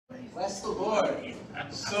Bless the Lord.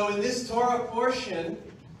 So in this Torah portion,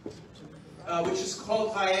 which is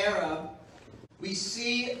called Vayera, we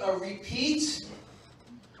see a repeat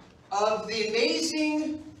of the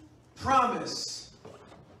amazing promise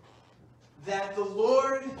that the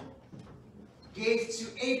Lord gave to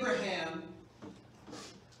Abraham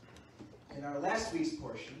in our last week's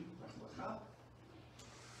portion,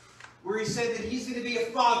 where he said that he's going to be a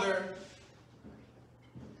father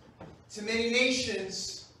to many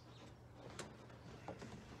nations,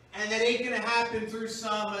 and that ain't going to happen through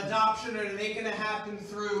some adoption, or it ain't going to happen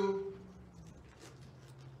through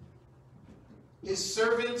his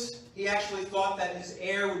servant. He actually thought that his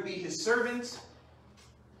heir would be his servant.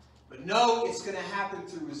 But no, it's going to happen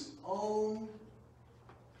through his own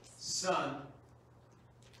son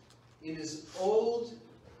in his old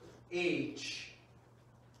age.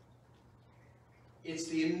 It's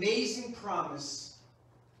the amazing promise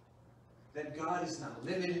that God is not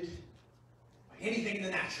limited by anything in the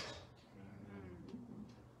natural.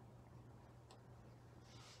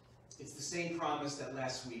 It's the same promise that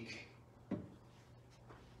last week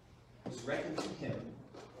was reckoned to him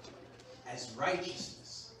as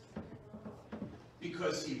righteousness,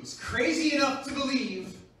 because he was crazy enough to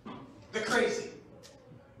believe the crazy.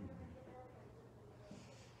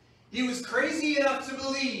 He was crazy enough to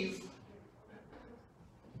believe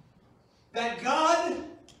that God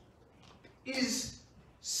is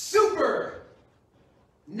supernatural.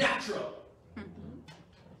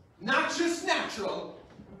 Not just natural,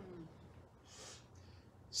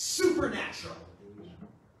 supernatural.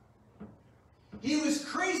 He was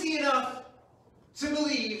crazy enough to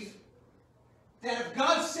believe that if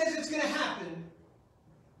God says it's going to happen,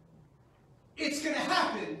 it's going to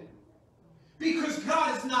happen, because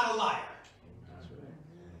God is not a liar.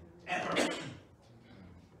 Ever.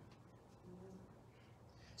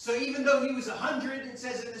 So even though he was 100, it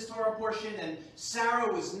says in this Torah portion, and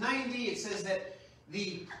Sarah was 90, it says that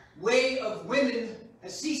the way of women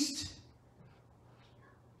has ceased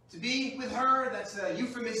to be with her. That's a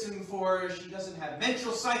euphemism for she doesn't have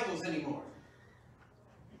menstrual cycles anymore.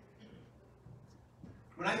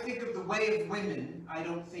 When I think of the way of women, I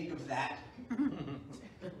don't think of that.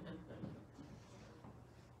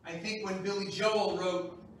 I think when Billy Joel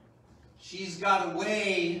wrote, "She's got a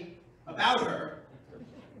way about her,"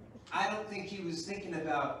 I don't think he was thinking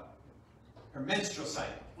about her menstrual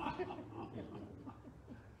cycle.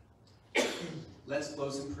 Let's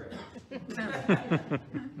close in prayer.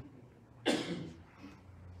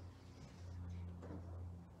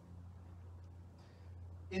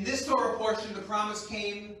 In this Torah portion, the promise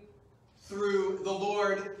came through the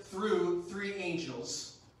Lord through three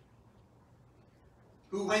angels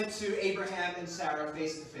who went to Abraham and Sarah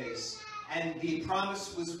face to face. And the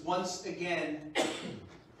promise was once again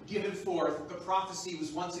given forth. The prophecy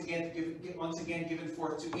was once again given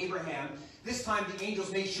forth to Abraham. This time the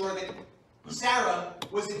angels made sure that Sarah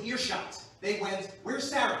was in earshot. They went, "Where's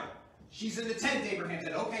Sarah?" "She's in the tent," Abraham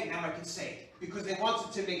said. "Okay, now I can say it." Because they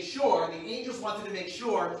wanted to make sure, the angels wanted to make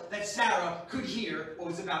sure that Sarah could hear what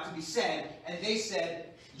was about to be said. And they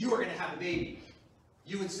said, "You are going to have a baby.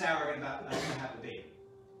 You and Sarah are going to have a baby."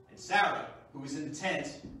 And Sarah, who was in the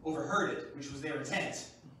tent, overheard it, which was their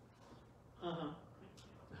intent.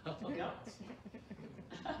 Yeah.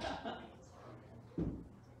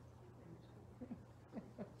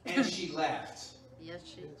 And she laughed. Yes,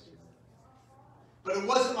 she did. But it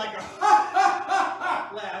wasn't like a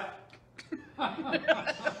ha laugh.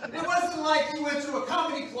 It wasn't like you went to a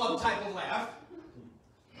comedy club type of laugh.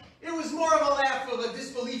 It was more of a laugh of a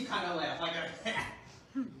disbelief kind of laugh, like a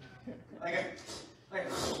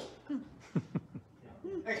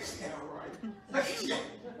yeah.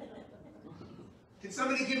 Can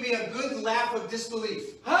somebody give me a good laugh of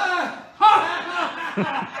disbelief?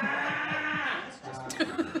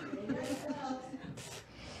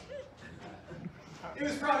 It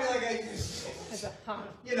was probably like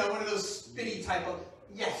one of those spitty type of,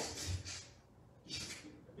 yes.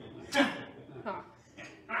 There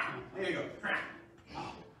you go.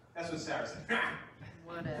 That's what Sarah said.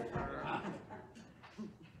 Whatever.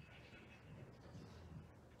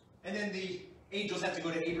 And then the angels have to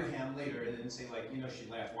go to Abraham later and then say, like, she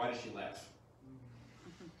laughed. Why does she laugh?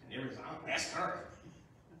 And Abraham's like, "I'll ask her."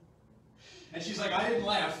 And she's like, "I didn't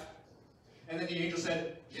laugh." And then the angel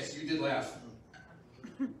said, "Yes, you did laugh."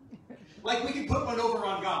 Like we can put one over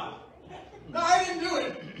on God. "No, I didn't do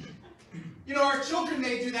it." Our children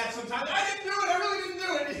may do that sometimes. "I didn't do it. I really didn't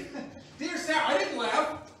do it." "Dear Sarah, I didn't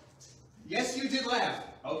laugh." "Yes, you did laugh."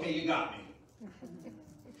 "Okay, you got me."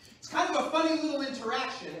 It's kind of a funny little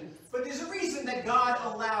interaction, but there's a reason that God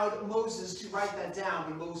allowed Moses to write that down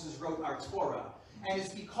when Moses wrote our Torah. And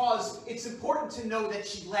it's because it's important to know that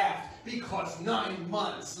she laughed, because 9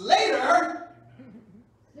 months later,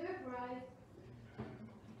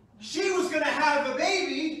 she was going to have a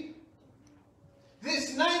baby.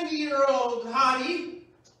 This 90-year-old hottie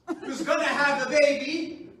was going to have a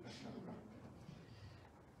baby.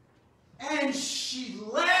 And she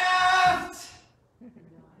laughed.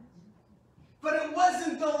 But it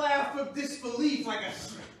wasn't the laugh of disbelief like a...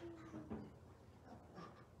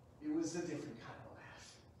 It was a different kind of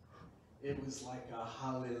laugh. It was like a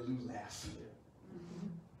hallelujah laugh.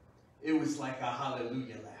 It was like a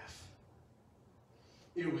hallelujah laugh.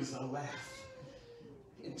 It was a laugh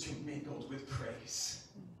intermingled with praise.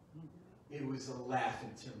 It was a laugh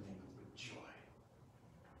intermingled with joy.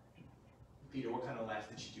 Peter, what kind of laugh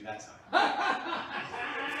did she do that time?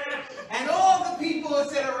 And all the people that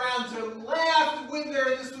sat around her laughed with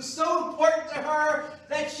her. This was so important to her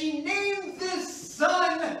that she named this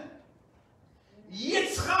son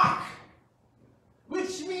Yitzchak,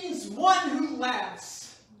 which means one who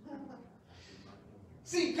laughs.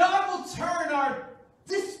 See, God will turn our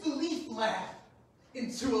disbelief laugh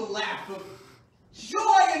into a laugh of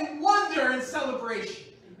joy and wonder and celebration.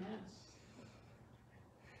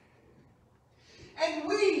 And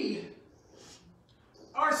we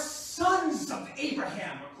are sons of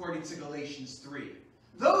Abraham, according to Galatians 3.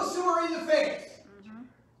 Those who are in the faith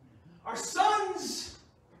are sons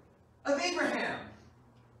of Abraham.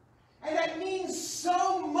 And that means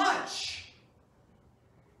so much.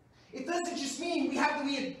 It doesn't just mean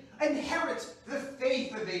we inherit the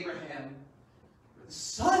faith of Abraham. We're the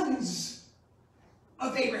sons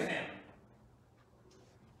of Abraham.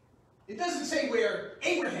 It doesn't say we're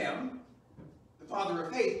Abraham, the father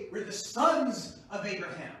of faith. We're the sons of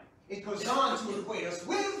Abraham. It goes on to equate us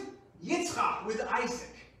with Yitzchak, with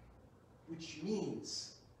Isaac, which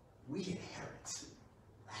means we inherit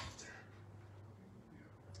laughter.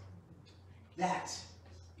 That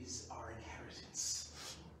is our inheritance.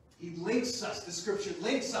 He links us, the scripture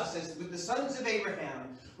links us as with the sons of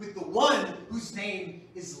Abraham, with the one whose name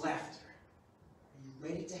is laughter. Are you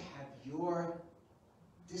ready to have your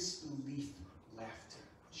disbelief laughter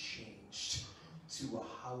changed to a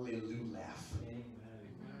hallelujah laugh? Amen.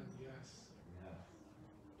 Yes.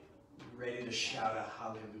 You ready to shout a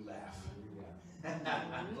hallelujah laugh?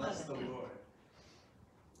 Bless the Lord.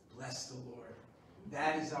 Bless the Lord.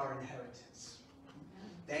 That is our inheritance.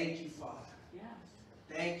 Thank you, Father.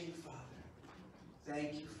 Thank you, Father.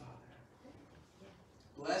 Thank you, Father.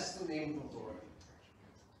 Bless the name of the Lord.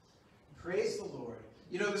 Praise the Lord.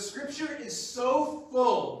 You know, the scripture is so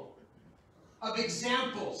full of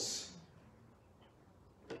examples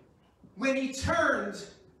when he turned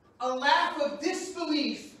a laugh of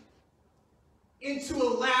disbelief into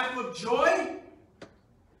a laugh of joy,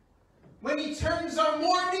 when he turns our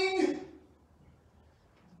mourning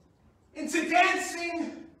into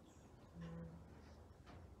dancing,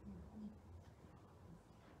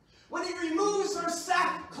 when he removes our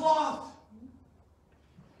sackcloth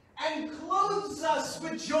and clothes us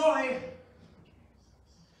with joy.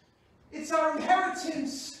 It's our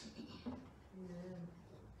inheritance.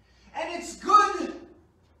 And it's good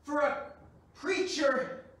for a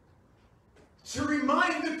preacher to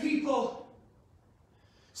remind the people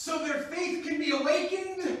so their faith can be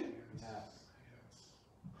awakened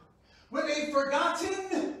when they've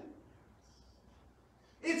forgotten.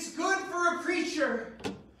 It's good for a preacher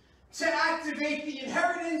to activate the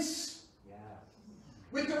inheritance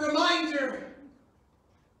with the reminder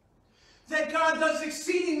that God does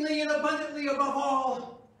exceedingly and abundantly above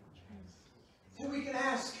all that we can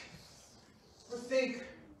ask or think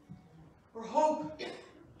or hope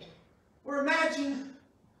or imagine.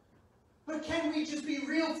 But can we just be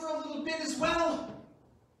real for a little bit as well?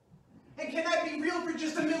 And can that be real for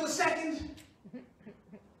just a millisecond?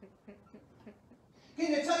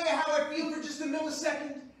 Can I tell you how I feel for just a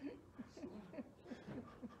millisecond?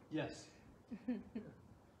 Yes.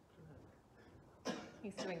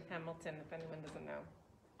 He's doing Hamilton, if anyone doesn't know.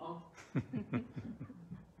 Oh.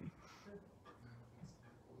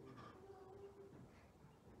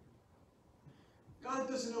 God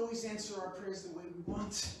doesn't always answer our prayers the way we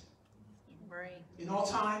want. Right. In all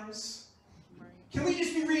times. Right. Can we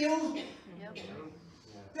just be real? Yep.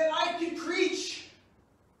 That I can preach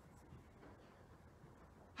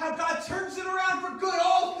how God turns it around for good.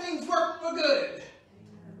 All things work for good.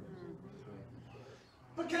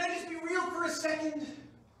 But can I just be real for a second?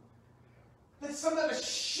 That some of the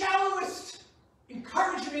shallowest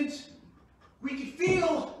encouragement we can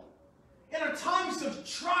feel in our times of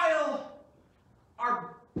trial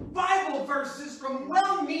are Bible verses from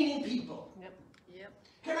well-meaning people. Yep. Yep.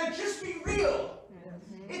 Can I just be real?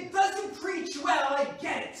 It doesn't preach well, I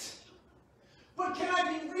get it. But can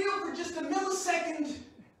I be real for just a millisecond?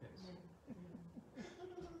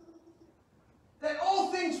 That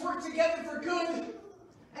all things work together for good,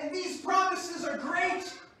 and these promises are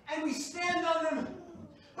great, and we stand on them,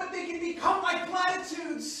 but they can become like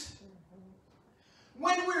platitudes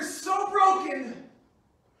when we're so broken,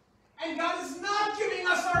 and God is not giving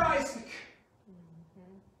us our Isaac.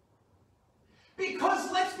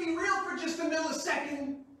 Because let's be real for just a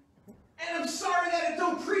millisecond, and I'm sorry that it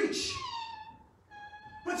don't preach,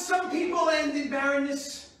 but some people end in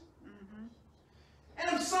barrenness. And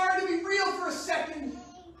I'm sorry to be real for a second,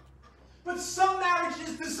 but some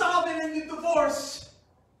marriages dissolve and end in divorce.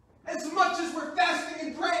 As much as we're fasting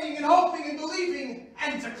and praying and hoping and believing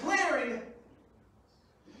and declaring,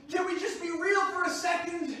 can we just be real for a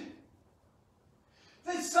second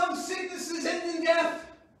that some sicknesses end in death?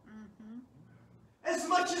 As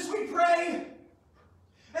much as we pray,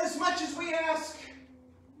 as much as we ask,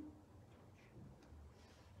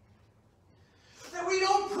 that we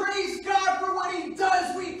don't praise God for what He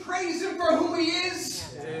does, we praise Him for who He is.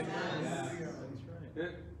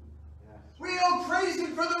 We don't praise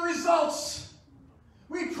Him for the results.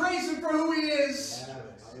 We praise Him for who He is.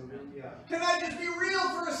 Can I just be real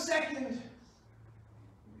for a second?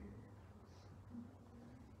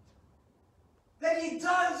 That He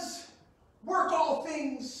does work all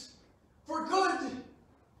things for good.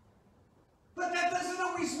 But that doesn't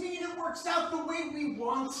always mean it works out the way we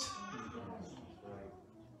want.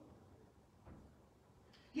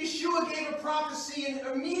 Yeshua gave a prophecy, and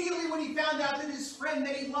immediately when he found out that his friend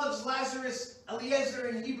that he loves, Lazarus, Eliezer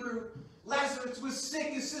in Hebrew, Lazarus was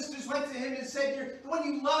sick, his sisters went to him and said, the one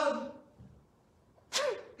you love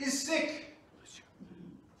is sick.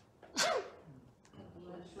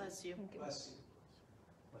 Bless you. Bless you.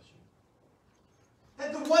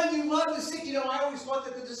 That the one you love is sick. You know, I always thought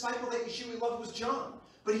that the disciple that Yeshua loved was John.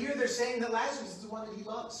 But here they're saying that Lazarus is the one that he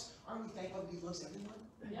loves. Aren't we thankful that he loves everyone?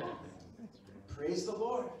 Yeah. Praise the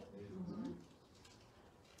Lord.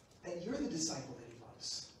 That you're the disciple that he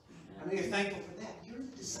loves. I mean, you're thankful for that. You're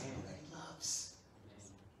the disciple that he loves.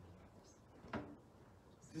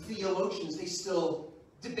 The theologians, they still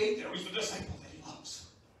debate that he's the disciple that he loves.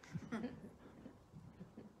 They don't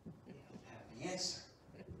have the answer.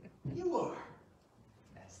 You are.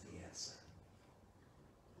 That's the answer.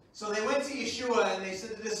 So they went to Yeshua and they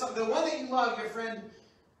said, the one that you love, your friend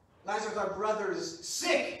Lazarus, our brother, is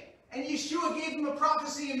sick. And Yeshua gave him a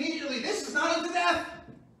prophecy immediately. This is not unto death.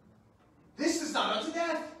 This is not unto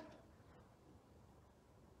death.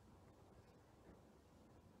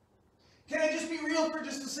 Can I just be real for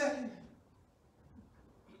just a second?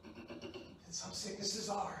 And some sicknesses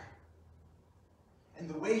are. And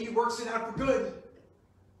the way He works it out for good,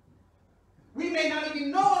 we may not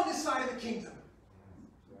even know on this side of the kingdom.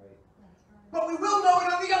 But we will know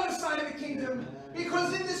it on the other side of the kingdom.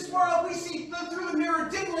 Because in this world we see through the mirror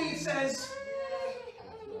dimly, it says.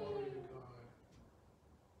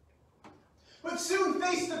 But soon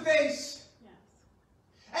face to face.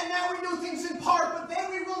 And now we know things in part, but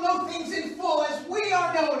then we will know things in full as we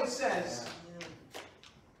are known, it says.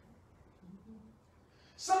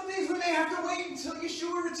 Some things we may have to wait until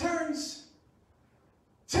Yeshua returns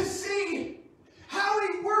to see how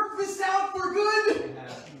He worked this out for good.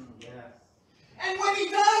 And when He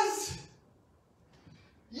does,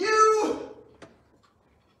 you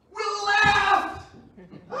will laugh.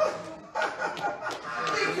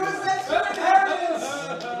 Because that's your inheritance.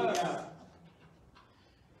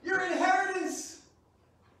 Your inheritance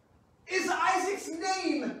is Isaac's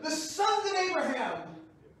name, the son of Abraham.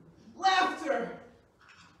 Laughter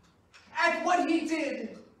at what he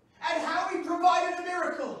did, at how he provided a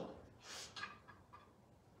miracle.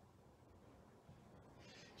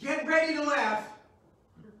 Get ready to laugh.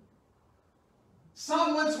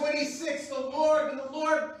 Psalm 126, the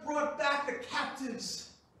Lord brought back the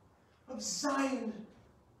captives of Zion.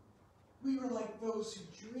 We were like those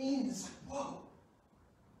who dreamed. It's like, whoa,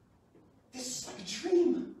 this is like a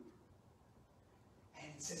dream. And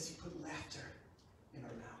it says He put laughter in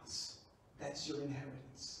our mouths. That's your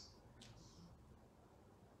inheritance.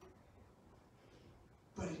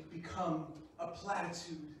 But it become a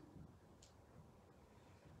platitude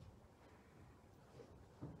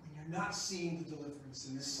when you're not seeing the deliverance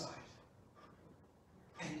in this side.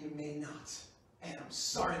 And you may not. And I'm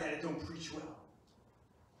sorry that I don't preach well.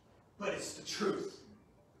 But it's the truth.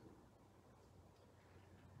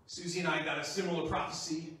 Susie and I got a similar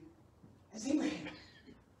prophecy as Abraham.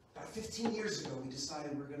 About 15 years ago, we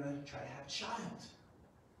decided we're going to try to have a child.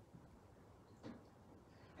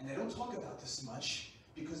 And I don't talk about this much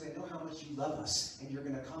because I know how much you love us, and you're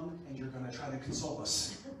going to come and you're going to try to console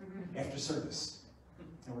us after service.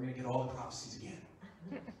 And we're going to get all the prophecies again.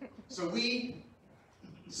 So we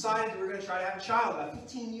decided we were going to try to have a child about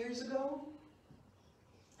 15 years ago.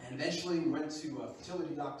 And eventually we went to a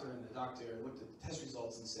fertility doctor, and the doctor looked at the test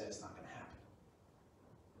results and said, it's not going to happen.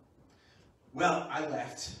 Well, I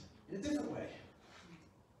left in a different way.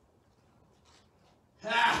 Ha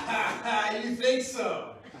ha ha, you think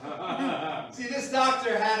so? See, this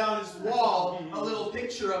doctor had on his wall a little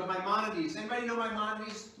picture of Maimonides. Anybody know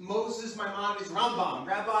Maimonides? Moses Maimonides, Rambam,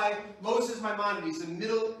 Rabbi Moses Maimonides, a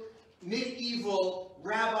medieval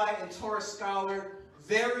rabbi and Torah scholar,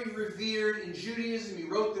 very revered in Judaism. He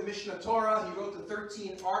wrote the Mishnah Torah. He wrote the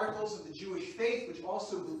 13 articles of the Jewish faith, which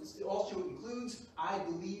also includes, I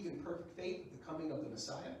believe in perfect faith, the coming of the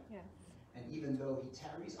Messiah. Yeah. And even though he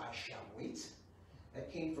tarries, I shall wait. That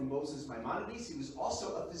came from Moses Maimonides. He was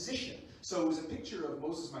also a physician. So it was a picture of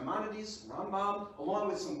Moses Maimonides, Rambam, along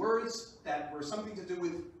with some words that were something to do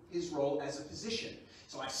with his role as a physician.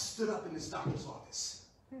 So I stood up in this doctor's office.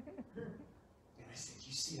 And I said,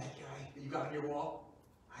 you see that guy that you got on your wall?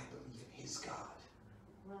 I believe in his God.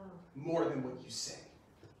 Wow. More than what you say.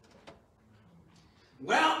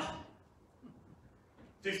 Well,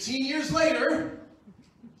 15 years later,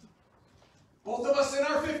 both of us in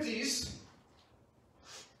our 50s,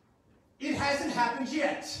 it hasn't happened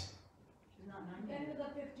yet. She's not 90. End of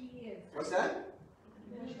the 50 years. What's that?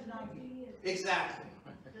 She's 90 years. Exactly.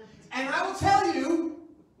 And I will tell you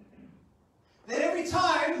that every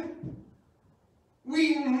time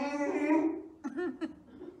we...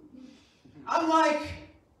 I'm like,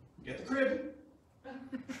 get the crib.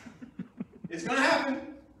 It's going to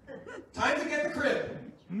happen. Time to get the crib.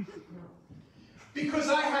 Because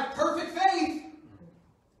I have perfect faith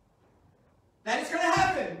that it's going to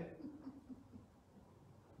happen.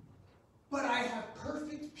 But I have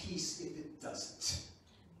perfect peace if it doesn't.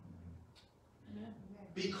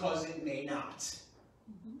 Because it may not.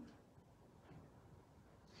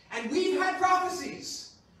 And we've had prophecies.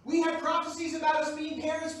 We had prophecies about us being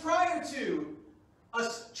parents prior to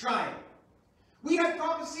us trying. We had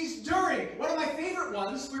prophecies during. One of my favorite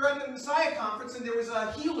ones, we were at the Messiah Conference, and there was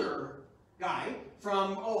a healer guy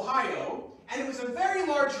from Ohio, and it was a very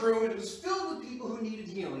large room, and it was filled with people who needed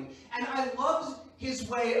healing. And I loved his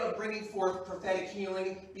way of bringing forth prophetic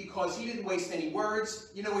healing because he didn't waste any words.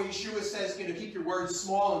 You know where Yeshua says, keep your words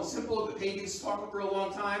small and simple. The pagans talked for a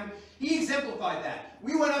long time. He exemplified that.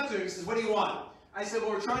 We went up to him. He says, what do you want? I said,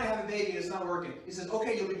 well, we're trying to have a baby and it's not working. He says,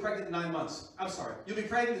 okay, you'll be pregnant in 9 months. I'm sorry. You'll be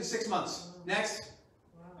pregnant in 6 months. Next.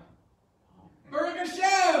 Baruch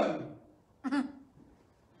Hashem!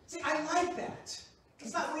 See, I like that.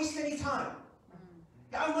 Let's not waste any time.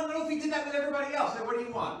 I want to know if he did that with everybody else. Hey, what do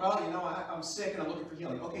you want? Well, I'm sick and I'm looking for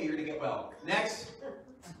healing. Okay, you're going to get well. Next.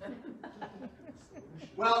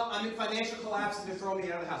 Well, I'm in financial collapse and they're throwing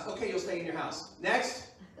me out of the house. Okay, you'll stay in your house. Next.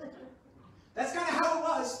 That's kind of how it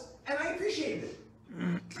was, and I appreciated it.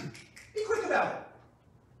 Be quick about it.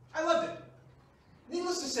 I loved it.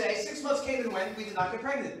 Needless to say, 6 months came and went, we did not get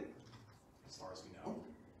pregnant. As far as we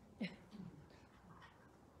know.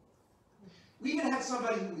 We even had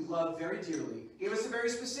somebody who we loved very dearly gave us a very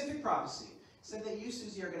specific prophecy. Said that you,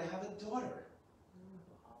 Susie, are going to have a daughter.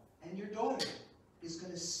 And your daughter is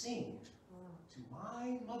going to sing to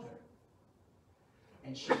my mother.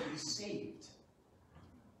 And she'll be saved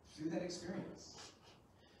through that experience.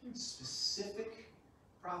 Specific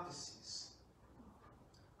prophecies.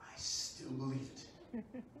 I still believe it.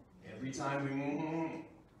 Every time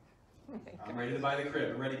I'm ready to buy the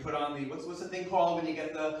crib. I'm ready to put on the, what's the thing called when you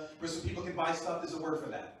get the, where some people can buy stuff, there's a word for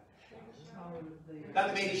that. Not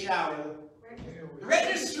the baby shower. The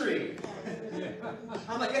registry!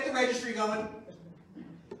 I'm like, get the registry going.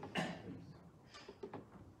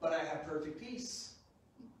 But I have perfect peace.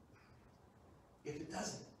 If it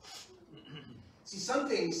doesn't. See, some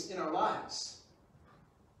things in our lives,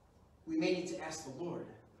 we may need to ask the Lord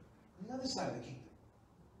on the other side of the kingdom.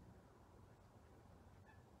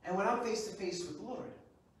 And when I'm face to face with the Lord,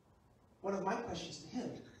 one of my questions to him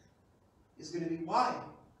is going to be, why,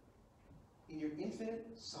 in your infinite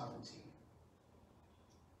sovereignty,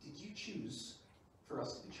 did you choose for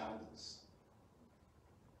us to be childless?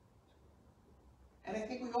 And I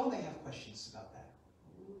think we all may have questions about that.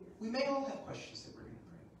 We may all have questions that we're going to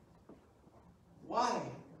bring. Why,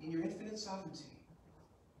 in your infinite sovereignty,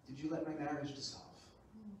 did you let my marriage dissolve?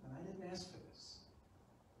 And I didn't ask for this.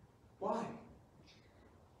 Why,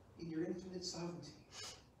 in your infinite sovereignty?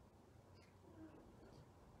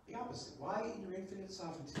 The opposite. Why, in your infinite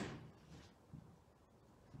sovereignty,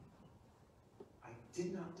 I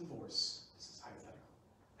did not divorce. This is hypothetical.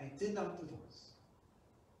 I did not divorce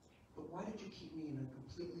why did you keep me in a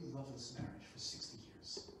completely loveless marriage for 60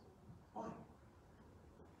 years? Why?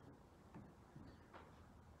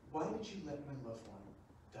 Why did you let my loved one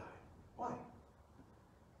die? Why?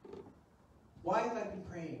 Why have I been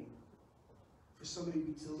praying for somebody to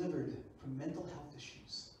be delivered from mental health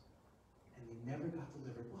issues and they never got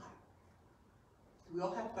delivered? Why? Do we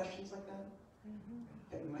all have questions like that?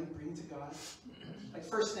 That we might bring to God? Like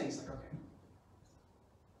first things, like, okay.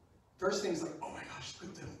 First thing's like, oh my gosh, good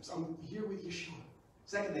news. I'm here with Yeshua.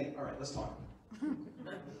 Second thing, all right, let's talk.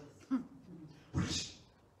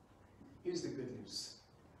 Here's the good news.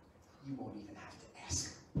 You won't even have to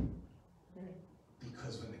ask.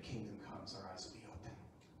 Because when the kingdom comes, our eyes will be open.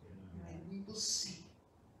 And we will see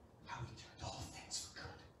how he turned all things for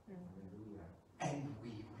good. And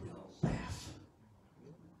we will laugh.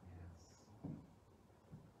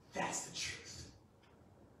 That's the truth.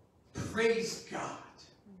 Praise God.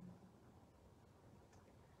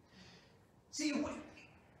 See,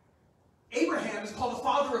 Abraham is called the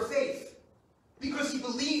father of faith because he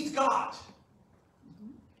believed God.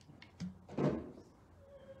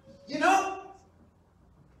 You know,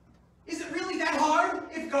 is it really that hard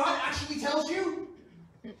if God actually tells you?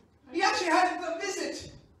 He actually had a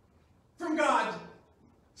visit from God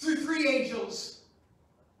through 3 angels.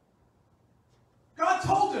 God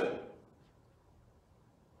told him.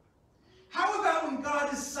 How about when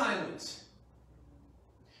God is silent?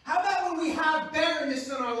 How about when we have barrenness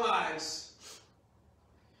in our lives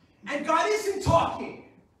and God isn't talking?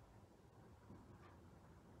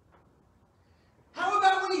 How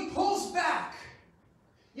about when he pulls back?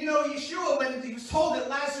 You know, Yeshua, when he was told that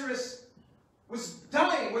Lazarus was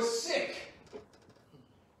dying, was sick,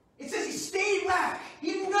 it says he stayed back.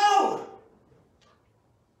 He didn't go.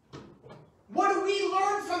 What do we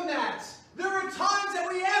learn from that? There are times that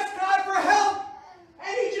we ask God for help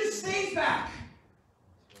and he just stays back.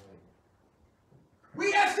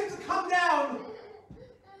 We ask him to come down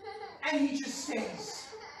and he just stays.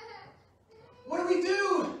 What do we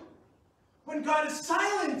do when God is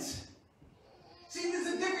silent? See, there's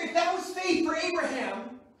a difference. If that was faith for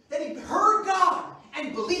Abraham, that he heard God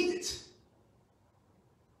and believed it.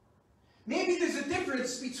 Maybe there's a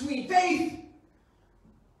difference between faith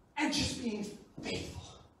and just being faithful.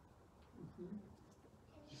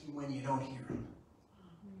 Even when you don't hear him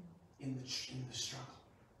in the struggle.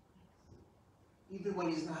 Even when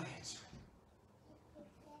he's not answering.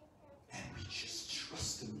 And we just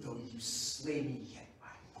trust him. Though you slay me, yet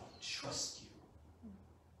I will trust you.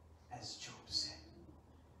 As Job said.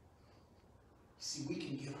 See, we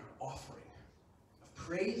can give our offering of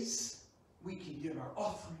praise. We can give our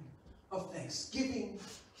offering of thanksgiving.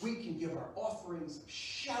 We can give our offerings of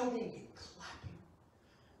shouting and clapping.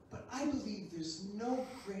 But I believe there's no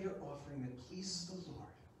greater offering that pleases the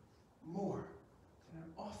Lord more than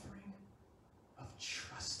an offering of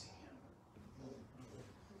trusting him.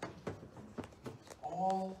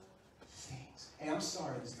 All things. Hey, I'm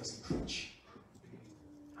sorry this doesn't preach.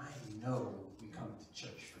 I know we come to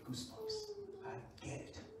church for goosebumps. I get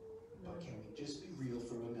it. But can we just be real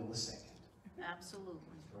for a millisecond?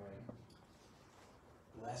 Absolutely.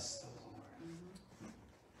 Bless the Lord.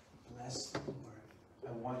 Bless the Lord. I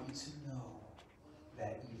want you to know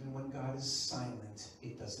that even when God is silent,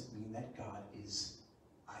 it doesn't mean that God is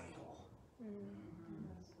idle.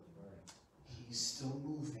 He's still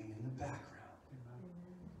moving in the background.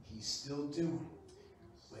 He's still doing.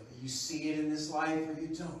 Whether you see it in this life or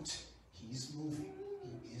you don't, he's moving.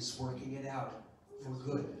 He is working it out for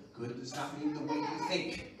good. Good does not mean the way you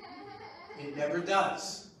think. It never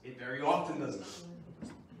does. It very often doesn't.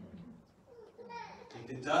 If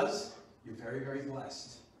it does, you're very, very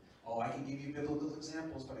blessed. Oh, I can give you biblical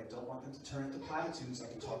examples, but I don't want them to turn into platitudes.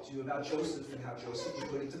 I can talk to you about Joseph and how Joseph was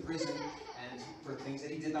put into prison and for things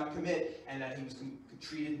that he did not commit, and that he was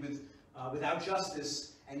treated with without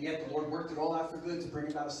justice, and yet the Lord worked it all out for good to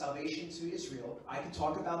bring about a salvation to Israel. I can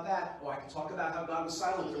talk about that, or I can talk about how God was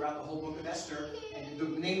silent throughout the whole book of Esther, and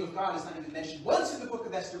the name of God is not even mentioned once in the book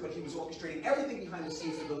of Esther, but he was orchestrating everything behind the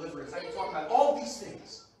scenes for deliverance. I can talk about all these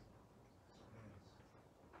things.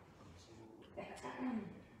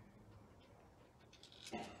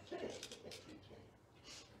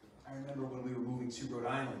 I remember when we were moving to Rhode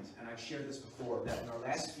Island, and I've shared this before, that in our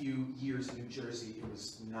last few years in New Jersey, it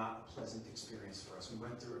was not a pleasant experience for us. We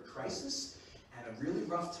went through a crisis and a really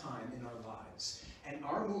rough time in our lives. And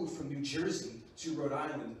our move from New Jersey to Rhode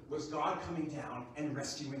Island was God coming down and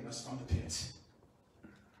rescuing us from the pit.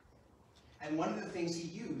 And one of the things he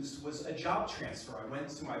used was a job transfer. I went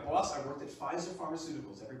to my boss. I worked at Pfizer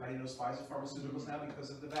Pharmaceuticals. Everybody knows Pfizer Pharmaceuticals now because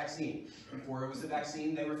of the vaccine. Before it was the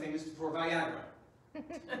vaccine, they were famous for Viagra.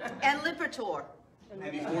 And Lipitor.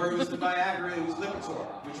 And before it was the Viagra, it was Lipitor,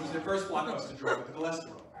 which was their first blockbuster drug with the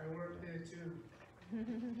cholesterol. I worked there too.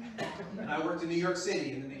 And I worked in New York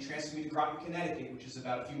City, and then they transferred me to Groton, Connecticut, which is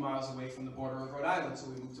about a few miles away from the border of Rhode Island. So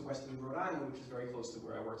we moved to Westerly, Rhode Island, which is very close to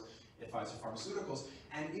where I worked at Pfizer Pharmaceuticals.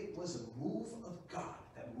 And it was a move of God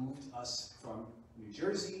that moved us from New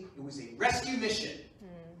Jersey. It was a rescue mission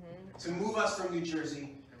to move us from New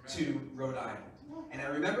Jersey to Rhode Island. And I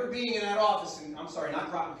remember being in that office, in, I'm sorry,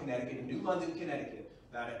 not Groton, Connecticut, in New London, Connecticut,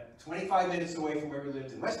 about 25 minutes away from where we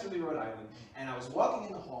lived in Westerly, Rhode Island, and I was walking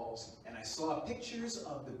in the halls, and I saw pictures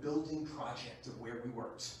of the building project of where we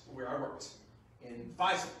worked, where I worked, in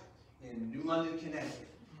Pfizer, in New London, Connecticut.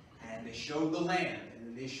 And they showed the land, and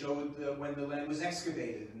then they showed when the land was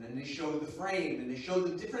excavated, and then they showed the frame, and they showed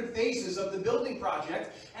the different phases of the building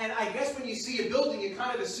project. And I guess when you see a building, you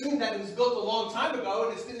kind of assume that it was built a long time ago,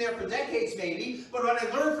 and it's been there for decades maybe. But what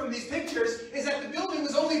I learned from these pictures is that the building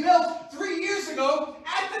was only built 3 years ago,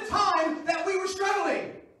 at the time that we were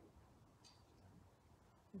struggling.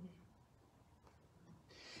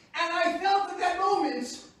 And I felt at that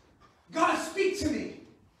moment, God speak to me.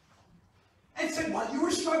 And said, while you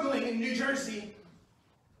were struggling in New Jersey,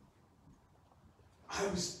 I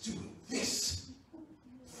was doing this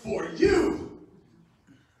for you.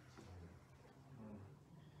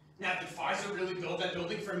 Now, did Pfizer really build that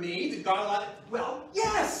building for me? Did God allow it? Well,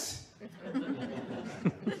 yes!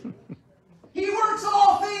 He works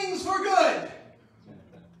all things for good.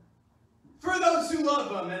 For those who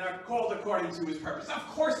love him and are called according to his purpose. Of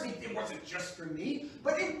course, it wasn't just for me,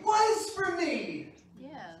 but it was for me.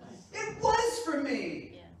 Yes. It was for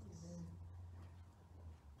me. Yes.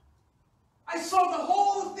 I saw the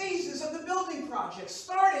whole phases of the building project,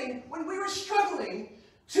 starting when we were struggling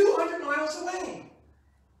 200 miles away.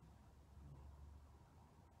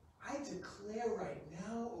 I declare right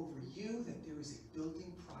now over you that there is a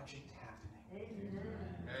building project happening.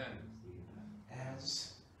 Amen.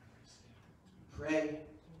 As you pray,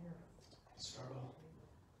 and struggle,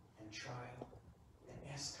 and trial, and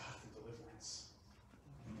ask God for deliverance.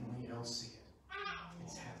 And when you don't see it,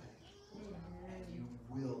 it's happening. And you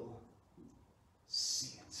will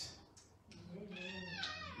see it.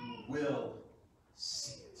 You will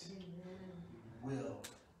see it. You will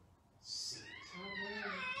see it.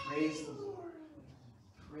 Praise the Lord.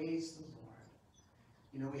 Praise the Lord.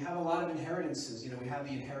 You know, we have a lot of inheritances. You know, we have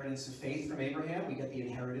the inheritance of faith from Abraham. We get the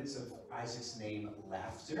inheritance of Isaac's name,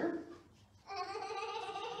 laughter.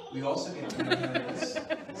 We also get the inheritance,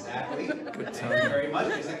 exactly. Thank you very much.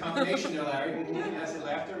 There's that confirmation there, Larry. I said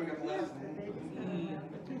laughter, we got the laugh.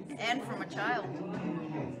 And from a child.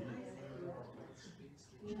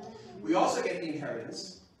 We also get the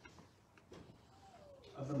inheritance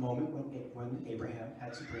of the moment when Abraham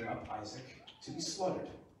had to bring up Isaac to be slaughtered.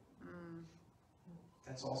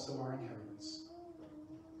 That's also our inheritance.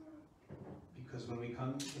 Because when we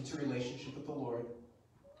come into relationship with the Lord,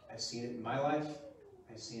 I've seen it in my life,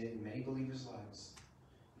 I've seen it in many believers' lives,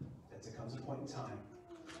 that there comes a point in time,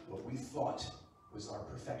 what we thought was our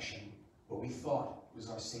perfection, what we thought was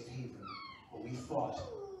our safe haven, what we thought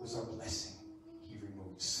was our blessing, he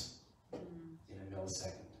removes in a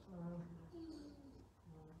millisecond.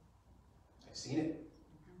 I've seen it.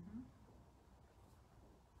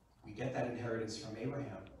 We get that inheritance from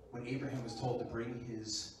Abraham. When Abraham was told to bring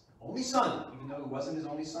his only son, even though it wasn't his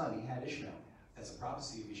only son, he had Ishmael. That's a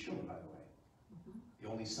prophecy of Yeshua, by the way. The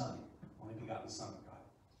only son, only begotten son of God.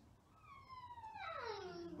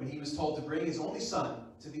 When he was told to bring his only son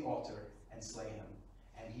to the altar and slay him,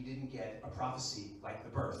 and he didn't get a prophecy like the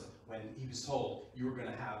birth, when he was told, you were going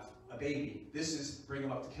to have a baby. This is, bring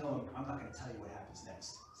him up to kill him. I'm not going to tell you what happens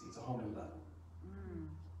next. See, it's a whole new level.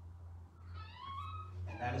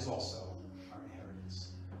 And that is also our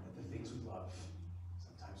inheritance. That the things we love,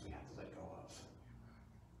 sometimes we have to let go of.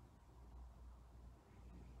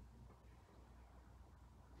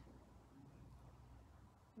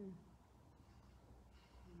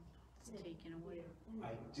 It's taken away.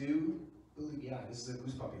 I do believe, yeah, this is a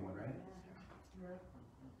goose puppy one, right?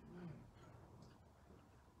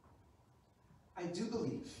 I do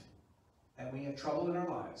believe that when we have trouble in our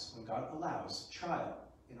lives, when God allows trial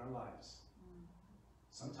in our lives,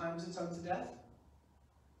 sometimes it's unto death.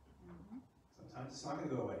 Sometimes it's not going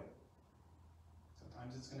to go away.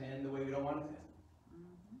 Sometimes it's going to end the way we don't want it to end.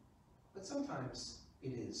 But sometimes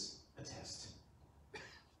it is a test.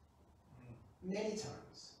 Many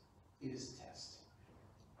times it is a test.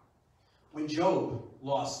 When Job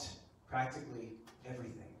lost practically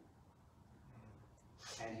everything,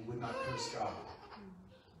 and he would not curse God,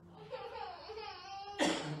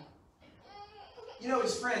 You know,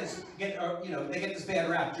 his friends get, they get this bad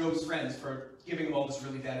rap, Job's friends, for giving him all this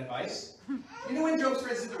really bad advice. You know when Job's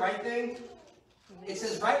friends did the right thing? It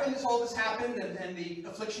says, right when all this happened and the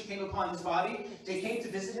affliction came upon his body, they came to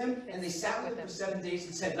visit him, and they sat with him for 7 days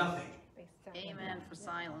and said nothing. Amen for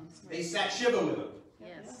silence. They sat Shiva with him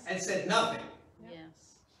Yes. and said nothing.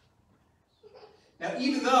 Yes. Now,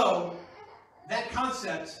 even though that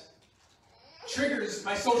concept triggers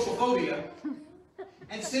my social phobia,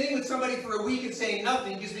 and sitting with somebody for a week and saying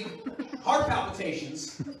nothing gives me heart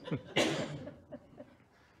palpitations,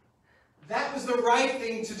 that was the right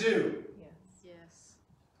thing to do. Yes.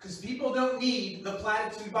 Because people don't need the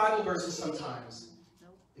platitude Bible verses sometimes.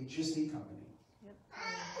 Nope. They just need company.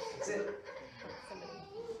 That's it.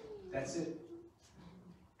 That's it.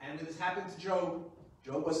 And when this happened to Job,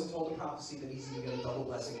 Job wasn't told a prophecy that he's going to get a double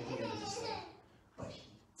blessing at the end of this thing. But he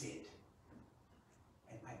did.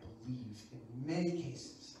 And I believe in many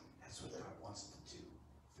cases, that's what God wants to do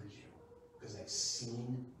for you. Because I've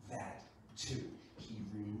seen that too. He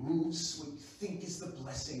removes what you think is the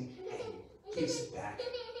blessing and gives it back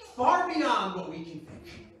far beyond what we can think.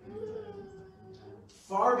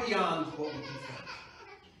 Far beyond what we can think.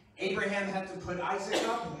 Abraham had to put Isaac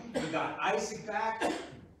up. He got Isaac back.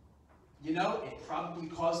 You know, it probably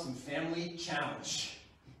caused him family challenge.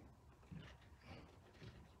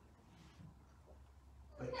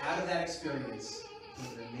 But out of that experience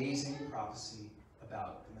was an amazing prophecy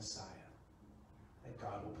about the Messiah. That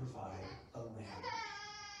God will provide a lamb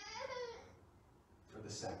for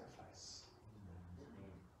the sacrifice.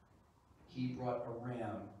 He brought a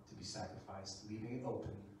ram to be sacrificed, leaving it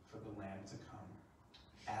open for the lamb to come.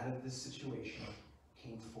 Out of this situation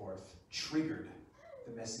came forth, triggered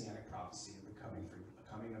the messianic prophecy of the coming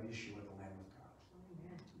of Yeshua, the Lamb of God.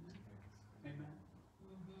 Amen.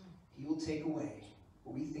 He will take away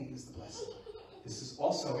what we think is the blessing. This is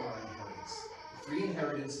also our inheritance. The three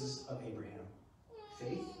inheritances of Abraham: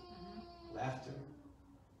 faith, laughter,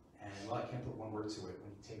 and, well, I can't put one word to it,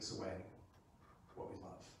 when he takes away what we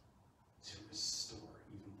love, to restore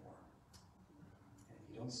even more. And if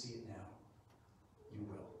you don't see it now, you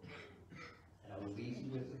will. And I will leave you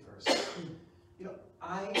with the verse. You know,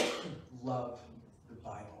 I love the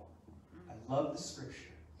Bible. I love the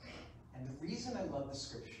Scripture. And the reason I love the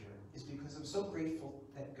Scripture is because I'm so grateful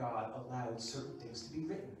that God allowed certain things to be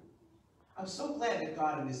written. I'm so glad that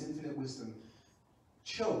God, in His infinite wisdom,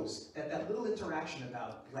 chose that little interaction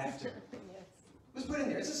about laughter was put in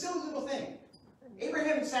there. It's a silly little thing.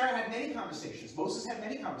 Abraham and Sarah had many conversations. Moses had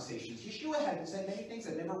many conversations. Yeshua had said many things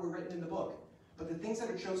that never were written in the book. But the things that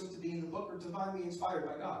are chosen to be in the book are divinely inspired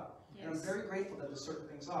by God. Yes. And I'm very grateful that there's certain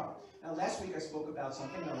things are. Now, last week I spoke about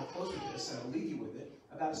something, and I will close with this, and I'll leave you with it,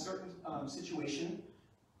 about a certain situation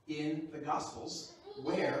in the Gospels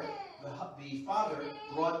where the father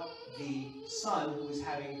brought the son who was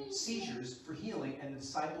having seizures for healing, and the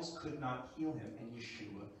disciples could not heal him, and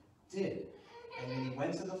Yeshua did. And then he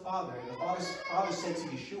went to the father, and the father said to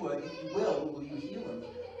Yeshua, "If you will you heal him?"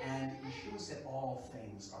 And Yeshua said, "All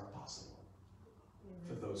things are possible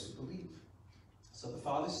for those who believe." So the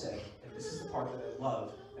father said, and this is the part that I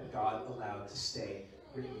love, that God allowed to stay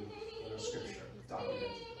written in our scripture,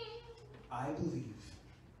 documented. I believe,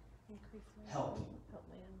 help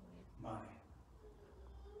my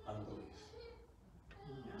unbelief.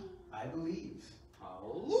 I believe,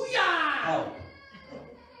 hallelujah, help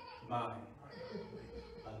my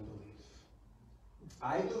unbelief.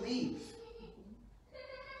 I believe,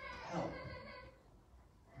 help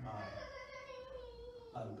my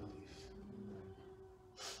unbelief.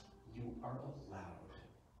 You are allowed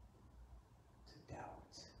to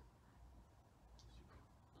doubt.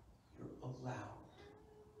 You're allowed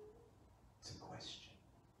to question.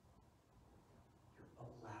 You're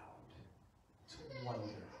allowed to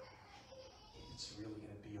wonder if it's really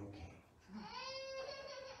going to be okay.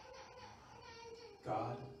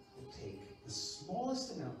 God will take the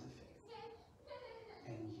smallest amount of faith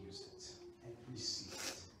and use it and receive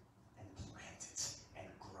it and plant it and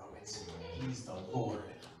grow it. He's the Lord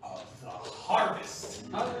of the harvest.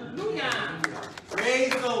 Hallelujah!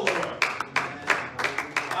 Praise the Lord.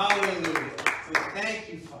 Hallelujah. So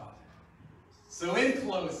thank you, Father. So in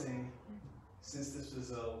closing, since this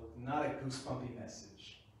was not a goosebumpy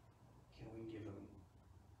message, can we give him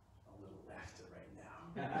a little laughter right now?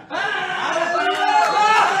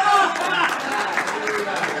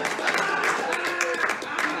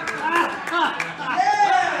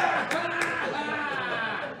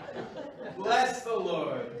 Bless the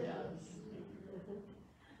Lord.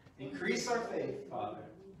 Increase our faith, Father.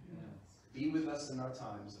 Be with us in our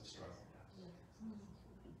times of struggle.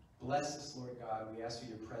 Bless us, Lord God. We ask for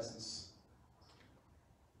your presence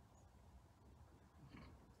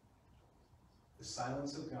The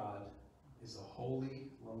silence of God is a holy,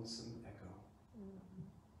 lonesome echo.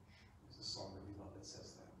 There's a song that we love that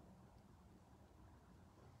says that.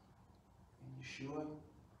 And Yeshua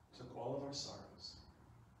took all of our sorrows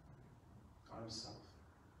on himself.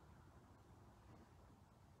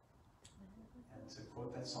 And to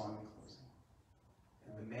quote that song in closing,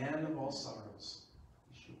 and the man of all sorrows,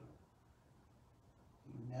 Yeshua,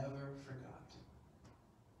 he never forgot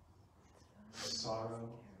the sorrow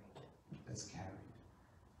that's carried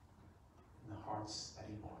in the hearts that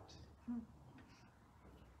he bought.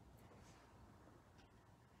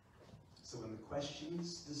 So when the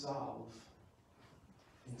questions dissolve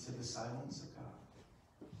into the silence of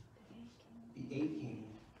God, the aching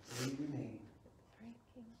may remain,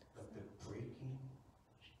 but the breaking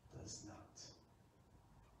does not.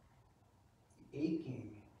 The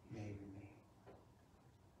aching may remain,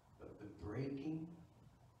 but the breaking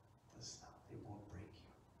does not. It won't break you.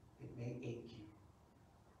 It may ache you,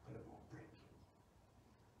 but it won't break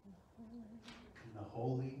you. In the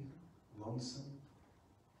holy, lonesome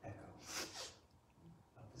echo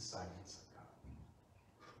of the silence of God.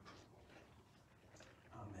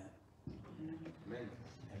 Amen. Amen.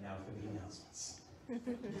 And now for the announcements. Thank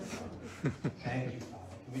you,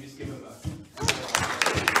 Father. Can we just give him a